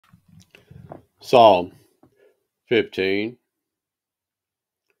Psalm 15.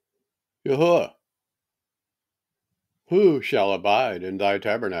 Yahuwah, who shall abide in thy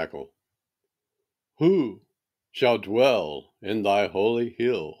tabernacle? Who shall dwell in thy holy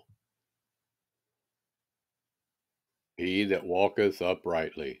hill? He that walketh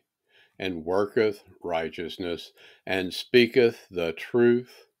uprightly, and worketh righteousness, and speaketh the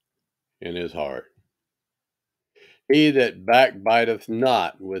truth in his heart. He that backbiteth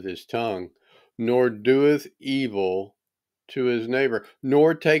not with his tongue, nor doeth evil to his neighbor,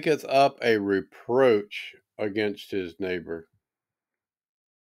 nor taketh up a reproach against his neighbor,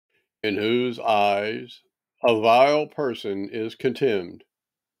 in whose eyes a vile person is contemned,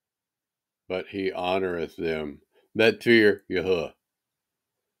 but he honoureth them that fear Yahuwah.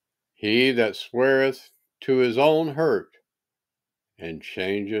 He that sweareth to his own hurt, and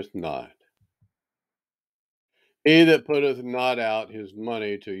changeth not. He that putteth not out his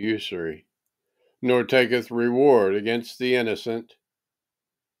money to usury, nor taketh reward against the innocent,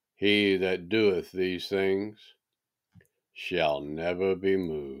 he that doeth these things shall never be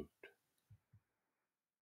moved.